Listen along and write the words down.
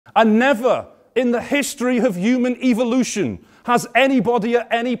And never in the history of human evolution has anybody at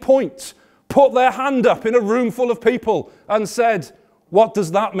any point put their hand up in a room full of people and said, "What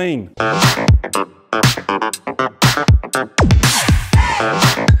does that mean?"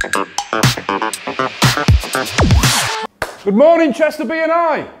 Good morning, Chester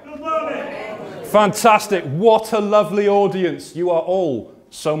BNI. Good morning. Fantastic. What a lovely audience. You are all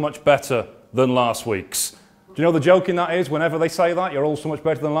so much better than last week's. Do you know the joke in that is, whenever they say that, you're all so much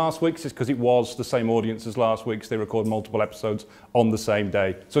better than last week's, it's because it was the same audience as last week's. They record multiple episodes on the same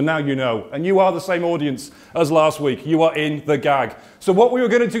day. So now you know. And you are the same audience as last week. You are in the gag. So what we are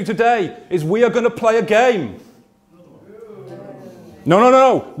going to do today is we are going to play a game.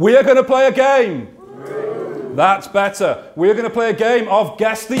 No. We are going to play a game. That's better. We are going to play a game of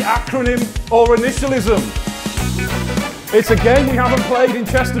Guess the Acronym or Initialism. It's a game we haven't played in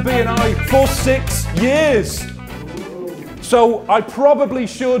Chester BNI for 6 years. So I probably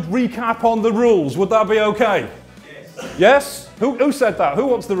should recap on the rules. Would that be okay? Yes? Yes? Who said that? Who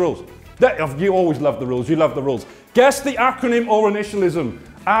wants the rules? You always love the rules. You love the rules. Guess the acronym or initialism.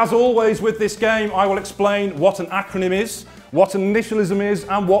 As always with this game, I will explain what an acronym is, what an initialism is,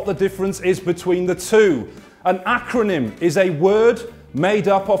 and what the difference is between the two. An acronym is a word made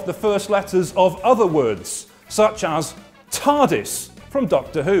up of the first letters of other words, such as TARDIS from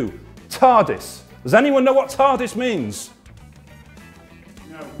Doctor Who. TARDIS. Does anyone know what TARDIS means?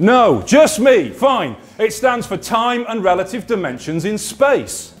 No, just me. Fine. It stands for time and relative dimensions in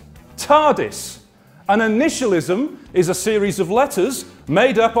space. TARDIS. An initialism is a series of letters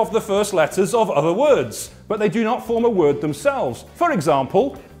made up of the first letters of other words, but they do not form a word themselves. For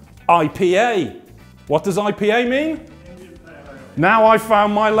example, IPA. What does IPA mean? Now I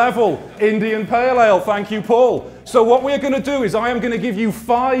found my level. Indian Pale Ale. Thank you, Paul. So what we're going to do is I am going to give you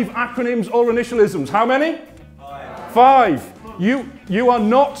 5 acronyms or initialisms. How many? 5. You are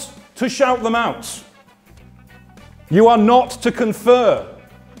not to shout them out. You are not to confer.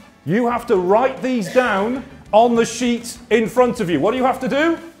 You have to write these down on the sheet in front of you. What do you have to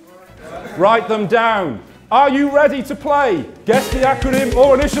do? Write them down. Are you ready to play? Guess the acronym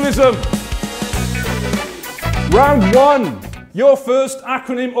or initialism. Round 1. Your first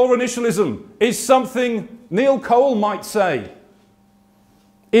acronym or initialism is something Neil Cole might say.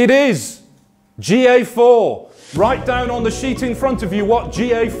 It is GA4. Write down on the sheet in front of you what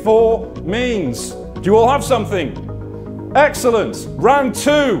GA4 means. Do you all have something? Excellent. Round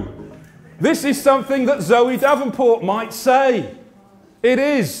 2. This is something that Zoe Davenport might say. It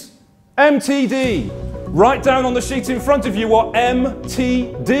is MTD. Write down on the sheet in front of you what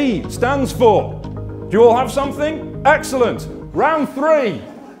MTD stands for. Do you all have something? Excellent. Round 3.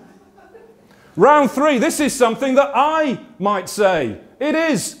 Round 3. This is something that I might say. It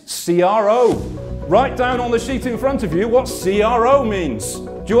is CRO. Write down on the sheet in front of you what CRO means.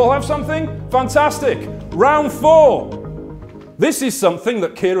 Do you all have something? Fantastic. Round 4. This is something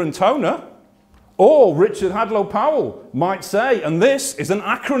that Kieran Toner or Richard Hadlow Powell might say, and this is an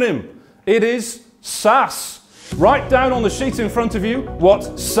acronym. It is SAS. Write down on the sheet in front of you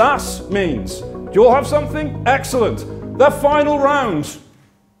what SAS means. Do you all have something? Excellent. The final round.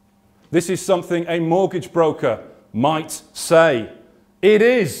 This is something a mortgage broker might say. It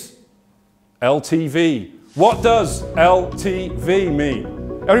is LTV. What does LTV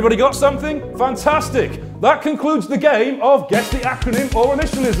mean? Everybody got something? Fantastic. That concludes the game of Guess the Acronym or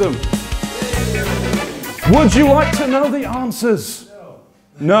Initialism. Would you like to know the answers?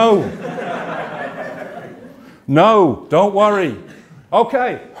 No. No, don't worry.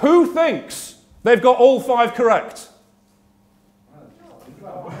 Okay, who thinks they've got all 5 correct?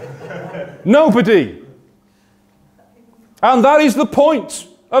 Nobody. And that is the point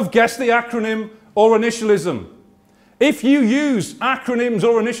of Guess the Acronym or Initialism. If you use acronyms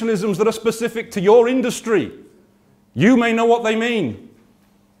or initialisms that are specific to your industry, you may know what they mean.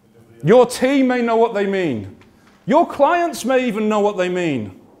 Your team may know what they mean. Your clients may even know what they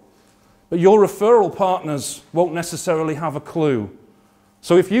mean. But your referral partners won't necessarily have a clue.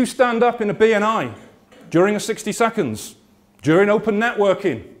 So if you stand up in a BNI during a 60 seconds, during open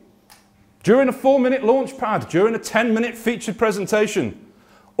networking, during a 4-minute launch pad, during a 10-minute featured presentation,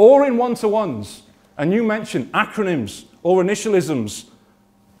 or in one-to-ones, and you mention acronyms or initialisms,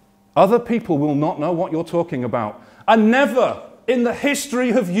 other people will not know what you're talking about. And never in the history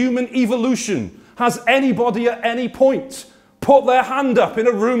of human evolution has anybody at any point put their hand up in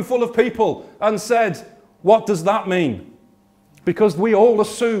a room full of people and said, "What does that mean?" Because we all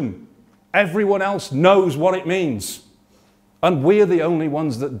assume everyone else knows what it means. And we're the only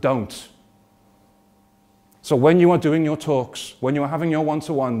ones that don't. So when you are doing your talks, when you are having your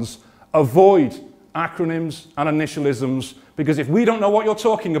one-to-ones, avoid acronyms and initialisms, because if we don't know what you're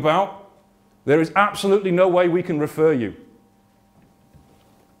talking about, there is absolutely no way we can refer you.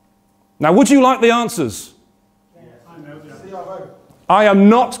 Now, would you like the answers? Yes. I know the answer. I am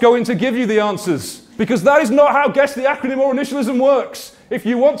not going to give you the answers, because that is not how Guess the Acronym or Initialism works. If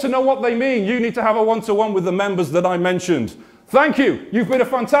you want to know what they mean, you need to have a one-to-one with the members that I mentioned. Thank you. You've been a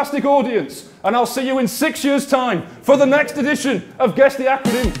fantastic audience, and I'll see you in 6 years' time for the next edition of Guess the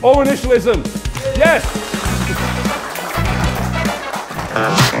Acronym or Initialism. Yes.